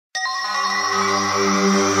سوف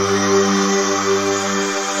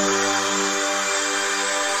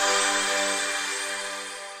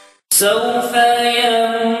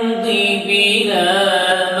يمضي بنا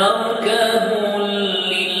مركب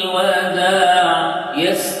للوداع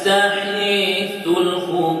يستحث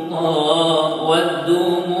الخطى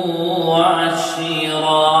والدموع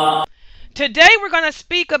الشراع. Today we're going to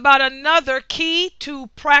speak about another key to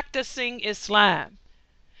practicing Islam,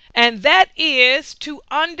 and that is to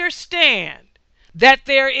understand that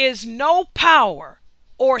there is no power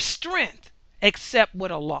or strength except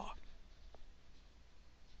with Allah.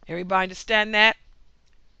 Everybody understand that?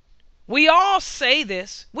 We all say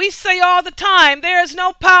this. We say all the time, there is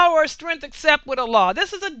no power or strength except with Allah.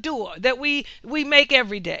 This is a dua that we make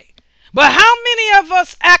every day. But how many of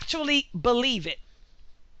us actually believe it?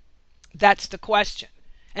 That's the question.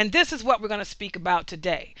 And this is what we're going to speak about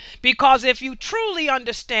today. Because if you truly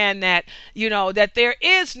understand that, that there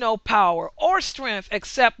is no power or strength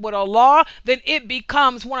except with Allah, then it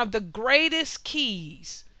becomes one of the greatest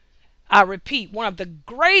keys. I repeat, one of the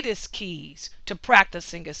greatest keys to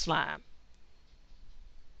practicing Islam.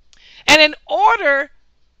 And in order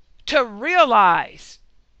to realize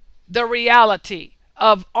the reality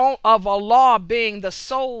of Allah being the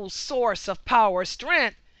sole source of power,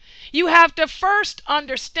 strength, you have to first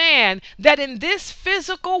understand that in this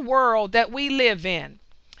physical world that we live in,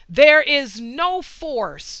 there is no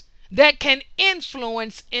force that can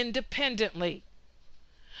influence independently.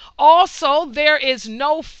 Also, there is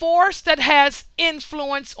no force that has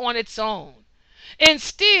influence on its own.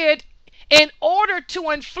 Instead, in order to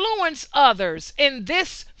influence others in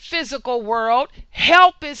this physical world,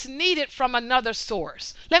 help is needed from another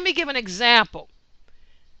source. Let me give an example.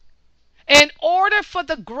 In order for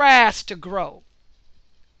the grass to grow,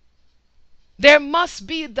 there must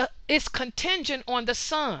be it's contingent on the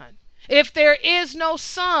sun. If there is no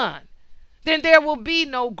sun, then there will be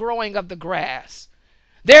no growing of the grass.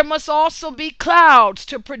 There must also be clouds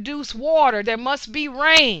to produce water. There must be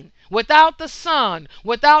rain. Without the sun,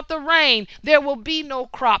 without the rain, there will be no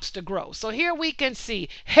crops to grow. So here we can see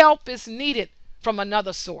help is needed from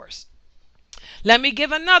another source. Let me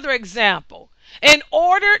give another example. In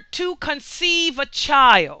order to conceive a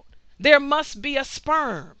child, there must be a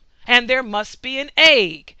sperm and there must be an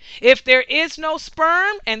egg. If there is no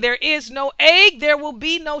sperm and there is no egg, there will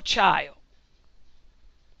be no child.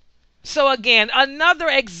 So again, another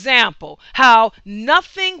example how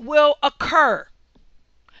nothing will occur.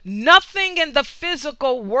 Nothing in the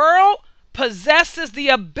physical world possesses the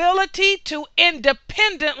ability to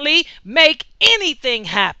independently make anything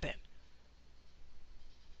happen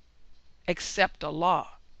except Allah.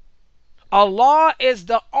 Allah is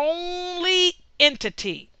the only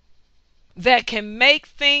entity that can make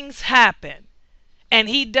things happen, and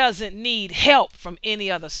He doesn't need help from any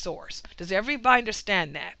other source. Does everybody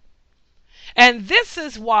understand that? And this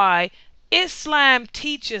is why Islam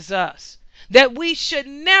teaches us that we should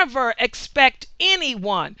never expect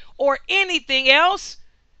anyone or anything else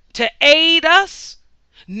to aid us,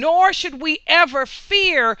 nor should we ever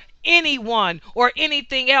fear anyone or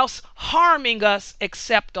anything else harming us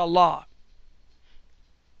except Allah.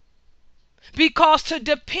 Because to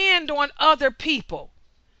depend on other people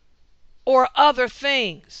or other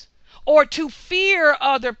things, or to fear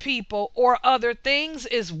other people or other things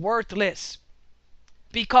is worthless.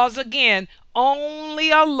 Because again,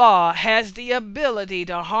 only Allah has the ability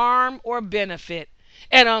to harm or benefit.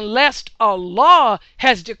 And unless Allah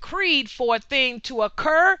has decreed for a thing to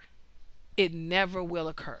occur, it never will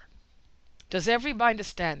occur. Does everybody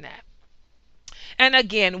understand that? And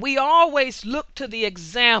again, we always look to the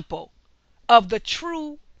example of the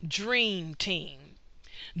true dream team.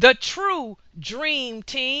 The true dream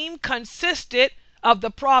team consisted of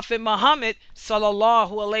the Prophet Muhammad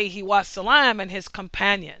sallallahu alaihi wasallam and his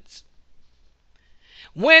companions.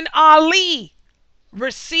 When Ali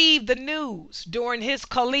received the news during his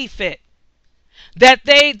caliphate that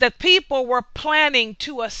the people were planning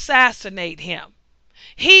to assassinate him,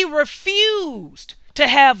 he refused to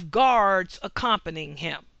have guards accompanying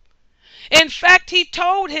him. In fact, he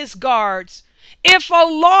told his guards, if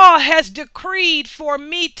Allah has decreed for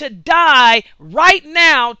me to die right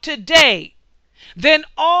now, today, then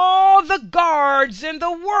all the guards in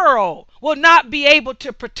the world will not be able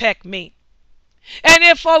to protect me. And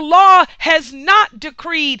if Allah has not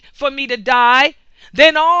decreed for me to die,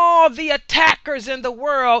 then all the attackers in the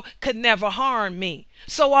world could never harm me.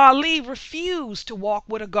 So Ali refused to walk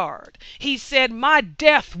with a guard. He said, my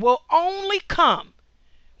death will only come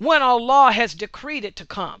when Allah has decreed it to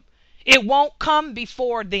come. It won't come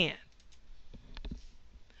before then.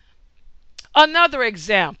 Another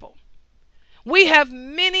example. We have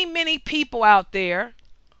many many people out there,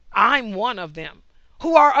 I'm one of them,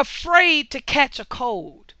 who are afraid to catch a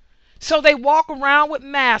cold. So they walk around with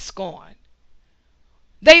masks on.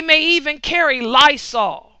 They may even carry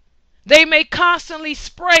Lysol. They may constantly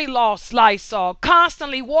spray Lysol,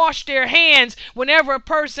 constantly wash their hands whenever a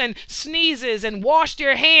person sneezes, and wash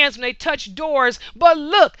their hands when they touch doors. But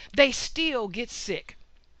look, they still get sick.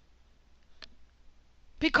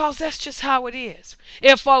 Because that's just how it is.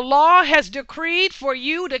 If Allah has decreed for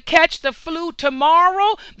you to catch the flu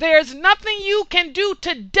tomorrow, there's nothing you can do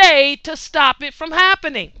today to stop it from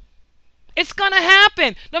happening. It's going to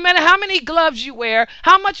happen. No matter how many gloves you wear,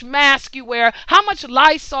 how much mask you wear, how much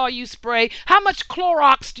Lysol you spray, how much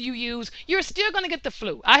Clorox you use, you're still going to get the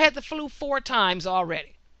flu. I had the flu 4 times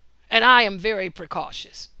already, and I am very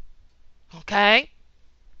precautious. Okay?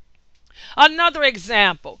 Another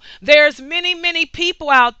example. There's many people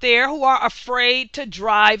out there who are afraid to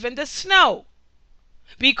drive in the snow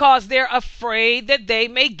because they're afraid that they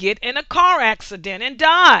may get in a car accident and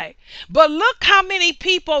die. But look how many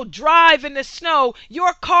people drive in the snow.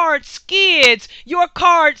 Your car skids, your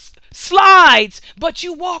car slides, but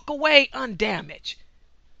you walk away undamaged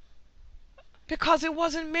because it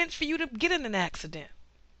wasn't meant for you to get in an accident.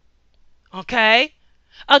 Okay?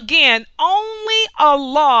 Again, only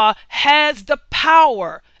Allah has the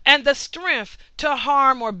power and the strength to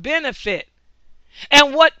harm or benefit.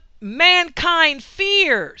 And what mankind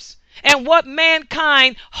fears and what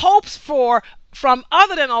mankind hopes for from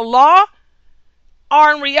other than Allah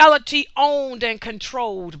are in reality owned and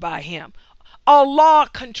controlled by Him. Allah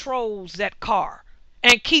controls that car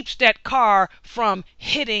and keeps that car from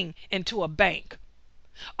hitting into a bank.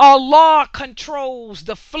 Allah controls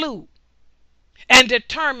the flu and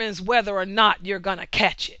determines whether or not you're going to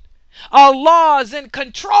catch it. Allah is in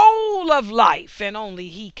control of life, and only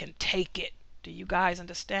He can take it. Do you guys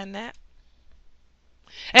understand that?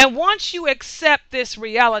 And once you accept this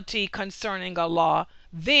reality concerning Allah,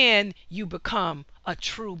 then you become a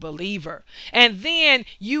true believer. And then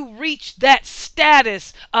you reach that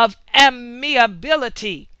status of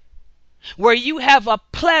amiability, where you have a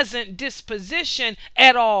pleasant disposition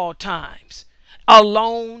at all times.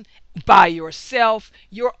 Alone, by yourself,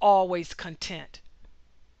 you're always content.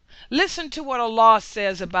 Listen to what Allah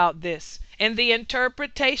says about this in the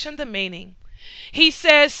interpretation, the meaning. He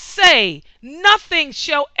says, say, nothing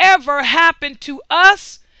shall ever happen to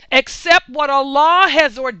us except what Allah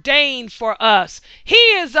has ordained for us. He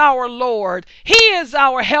is our Lord. He is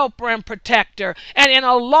our helper and protector. And in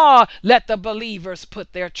Allah, let the believers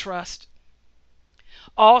put their trust.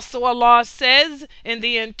 Also, Allah says in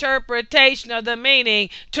the interpretation of the meaning,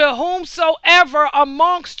 to whomsoever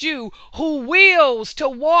amongst you who wills to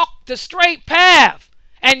walk the straight path,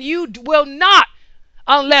 and you will not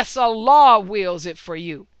unless Allah wills it for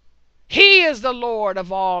you. He is the Lord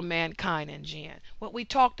of all mankind and jinn. What we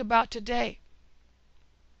talked about today.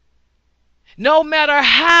 No matter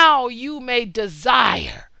how you may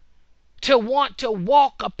desire to want to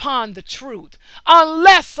walk upon the truth,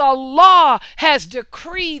 unless Allah has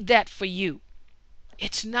decreed that for you,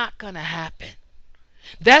 it's not going to happen.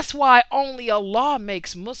 That's why only Allah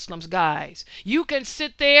makes Muslims, guys. You can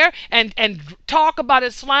sit there and talk about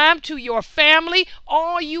Islam to your family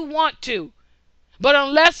all you want to, but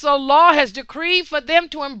unless Allah has decreed for them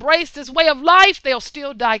to embrace this way of life, they'll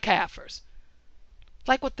still die kafirs.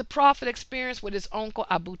 Like what the Prophet experienced with his uncle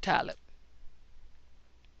Abu Talib.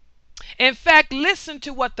 In fact, listen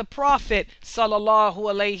to what the Prophet sallallahu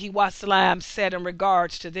alaihi wasallam said in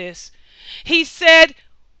regards to this. He said,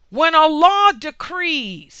 when Allah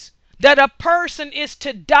decrees that a person is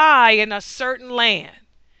to die in a certain land,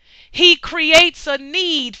 He creates a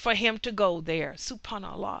need for him to go there.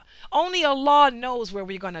 Subhanallah. Only Allah knows where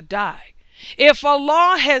we're going to die. If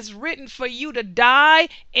Allah has written for you to die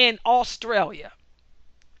in Australia,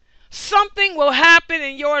 something will happen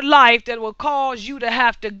in your life that will cause you to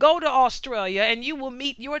have to go to Australia, and you will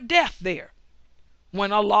meet your death there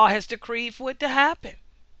when Allah has decreed for it to happen.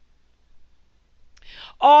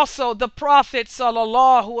 Also, the Prophet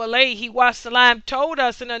sallallahu alaihi wasallam told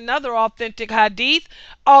us in another authentic hadith,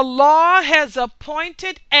 Allah has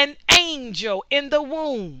appointed an angel in the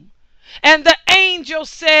womb. And the angel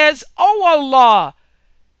says, "O Allah,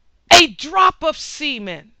 a drop of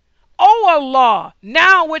semen. O Allah,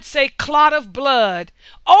 now it's a clot of blood.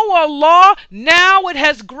 O Allah, now it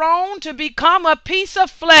has grown to become a piece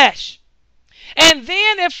of flesh. And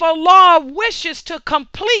then if Allah wishes to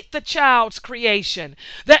complete the child's creation,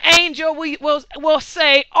 the angel will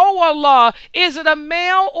say, "Oh Allah, is it a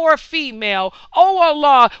male or a female? Oh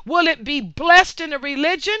Allah, will it be blessed in a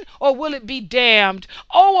religion or will it be damned?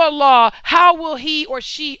 Oh Allah, how will he or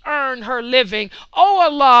she earn her living? Oh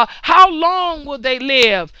Allah, how long will they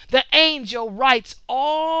live?" The angel writes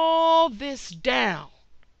all this down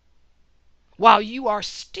while you are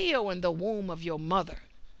still in the womb of your mother.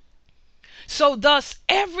 So thus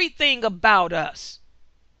everything about us,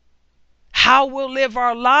 how we'll live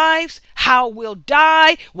our lives, how we'll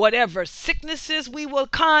die, whatever sicknesses we will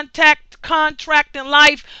contract in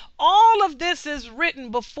life, all of this is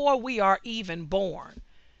written before we are even born.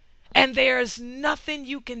 And there's nothing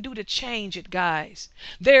you can do to change it, guys.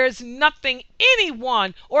 There's nothing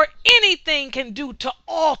anyone or anything can do to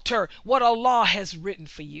alter what Allah has written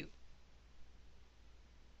for you.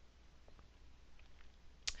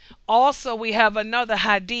 Also, we have another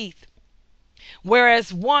hadith.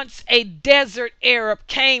 Whereas once a desert Arab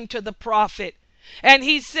came to the Prophet and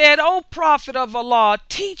he said, "O Prophet of Allah,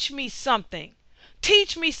 teach me something.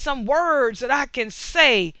 Teach me some words that I can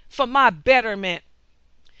say for my betterment."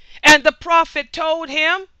 And the Prophet told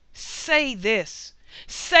him, "Say this.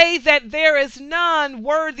 Say that there is none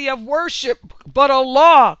worthy of worship but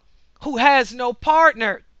Allah, who has no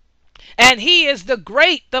partner. And he is the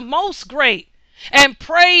great, the most great. And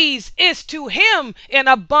praise is to him in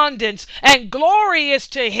abundance, and glory is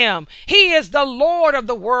to him. He is the Lord of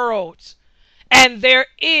the worlds. And there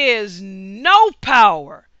is no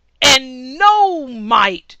power and no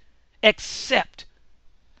might except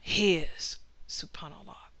his."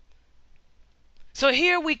 Subhanallah. So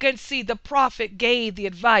here we can see the Prophet gave the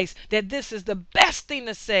advice that this is the best thing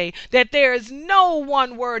to say, that there is no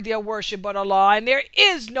one worthy of worship but Allah, and there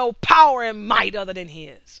is no power and might other than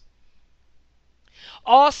his.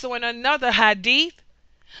 Also in another hadith,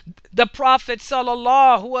 the Prophet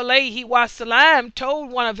sallallahu alaihi wasallam told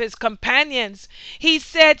one of his companions, he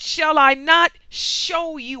said, "Shall I not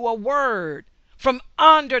show you a word from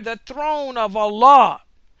under the throne of Allah?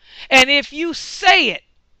 And if you say it,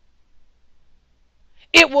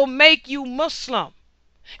 it will make you Muslim.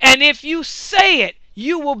 And if you say it,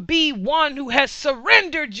 you will be one who has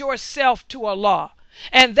surrendered yourself to Allah."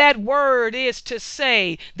 And that word is to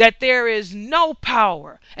say that there is no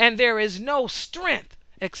power and there is no strength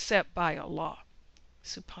except by Allah.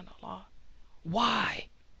 Subhanallah. Why?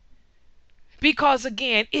 Because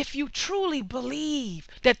again, if you truly believe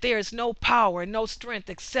that there is no power and no strength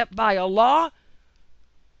except by Allah,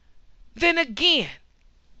 then again,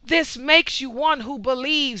 this makes you one who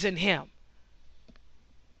believes in him.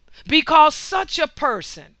 Because such a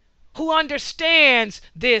person who understands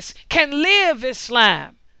this can live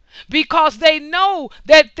Islam, because they know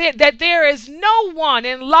that there is no one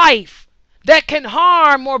in life that can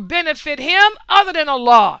harm or benefit him other than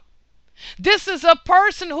Allah. This is a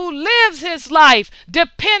person who lives his life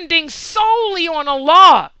depending solely on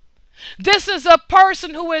Allah. This is a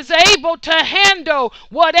person who is able to handle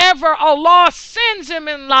whatever Allah sends him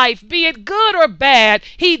in life, be it good or bad.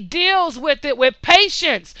 He deals with it with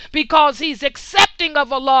patience because he's accepting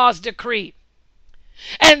of Allah's decree.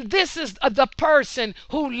 And this is the person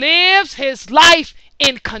who lives his life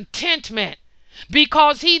in contentment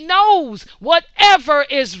because he knows whatever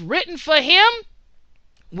is written for him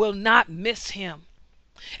will not miss him.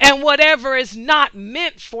 And whatever is not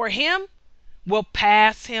meant for him will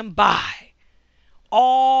pass him by.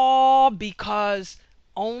 All because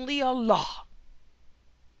only Allah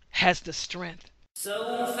has the strength.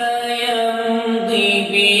 سوف يمضي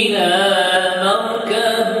بنا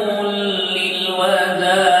مركب